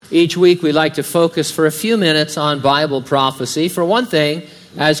Each week we like to focus for a few minutes on Bible prophecy. For one thing,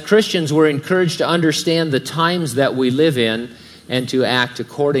 as Christians, we're encouraged to understand the times that we live in and to act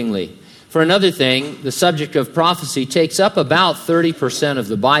accordingly. For another thing, the subject of prophecy takes up about 30% of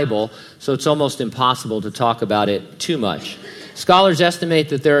the Bible, so it's almost impossible to talk about it too much. Scholars estimate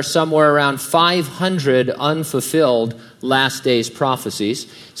that there are somewhere around 500 unfulfilled last days prophecies.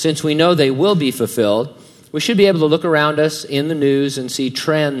 Since we know they will be fulfilled, we should be able to look around us in the news and see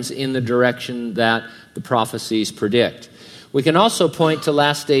trends in the direction that the prophecies predict. We can also point to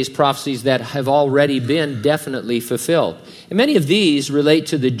last days prophecies that have already been definitely fulfilled. And many of these relate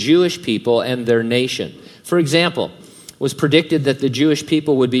to the Jewish people and their nation. For example, it was predicted that the Jewish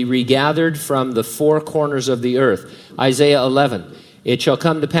people would be regathered from the four corners of the earth. Isaiah 11, "It shall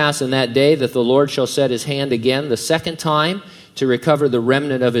come to pass in that day that the Lord shall set his hand again the second time to recover the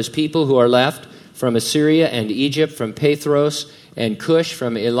remnant of his people who are left from Assyria and Egypt, from Pathros and Cush,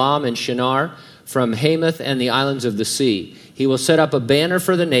 from Elam and Shinar, from Hamath and the islands of the sea. He will set up a banner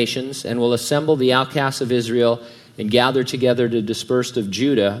for the nations and will assemble the outcasts of Israel and gather together the dispersed of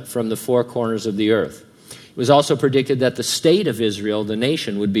Judah from the four corners of the earth." It was also predicted that the state of Israel, the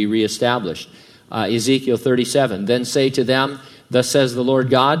nation, would be reestablished. Ezekiel 37, "Then say to them, Thus says the Lord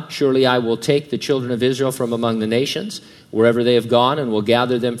God, surely I will take the children of Israel from among the nations, wherever they have gone, and will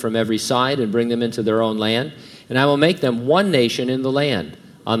gather them from every side and bring them into their own land. And I will make them one nation in the land,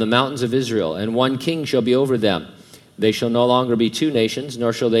 on the mountains of Israel, and one king shall be over them. They shall no longer be two nations,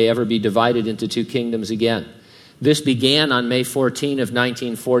 nor shall they ever be divided into two kingdoms again." This began on May 14 of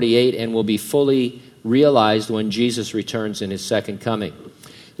 1948 and will be fully realized when Jesus returns in his second coming.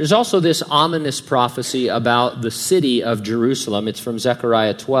 There's also this ominous prophecy about the city of Jerusalem. It's from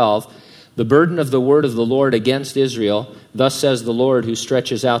Zechariah 12. "The burden of the word of the Lord against Israel, thus says the Lord, who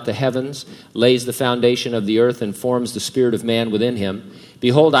stretches out the heavens, lays the foundation of the earth, and forms the spirit of man within him.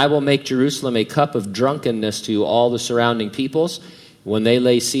 Behold, I will make Jerusalem a cup of drunkenness to all the surrounding peoples, when they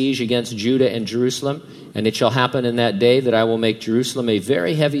lay siege against Judah and Jerusalem. And it shall happen in that day that I will make Jerusalem a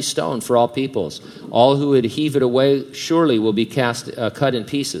very heavy stone for all peoples. All who would heave it away surely will be cut in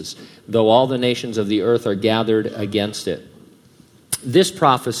pieces, though all the nations of the earth are gathered against it." This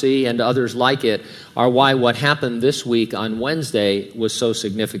prophecy and others like it are why what happened this week on Wednesday was so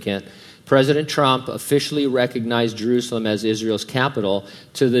significant. President Trump officially recognized Jerusalem as Israel's capital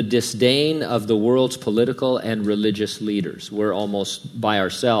to the disdain of the world's political and religious leaders. We're almost by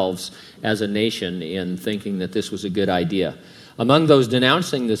ourselves as a nation in thinking that this was a good idea. Among those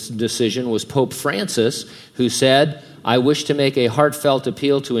denouncing this decision was Pope Francis, who said, "I wish to make a heartfelt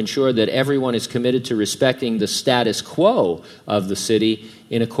appeal to ensure that everyone is committed to respecting the status quo of the city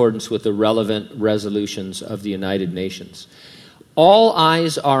in accordance with the relevant resolutions of the United Nations." All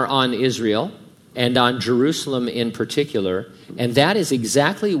eyes are on Israel and on Jerusalem in particular, and that is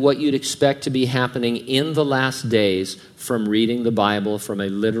exactly what you'd expect to be happening in the last days from reading the Bible from a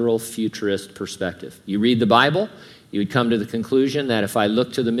literal futurist perspective. You read the Bible, you would come to the conclusion that if I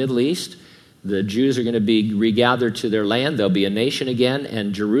look to the Middle East, the Jews are going to be regathered to their land, there'll be a nation again,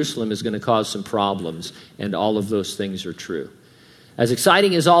 and Jerusalem is going to cause some problems, and all of those things are true. As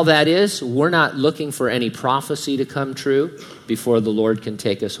exciting as all that is, we're not looking for any prophecy to come true before the Lord can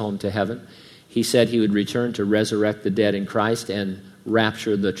take us home to heaven. He said he would return to resurrect the dead in Christ and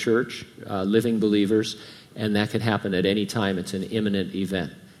rapture the church, living believers, and that could happen at any time. It's an imminent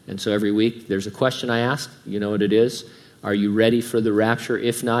event. And so every week there's a question I ask. You know what it is? Are you ready for the rapture?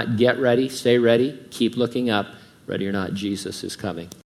 If not, get ready, stay ready, keep looking up. Ready or not, Jesus is coming.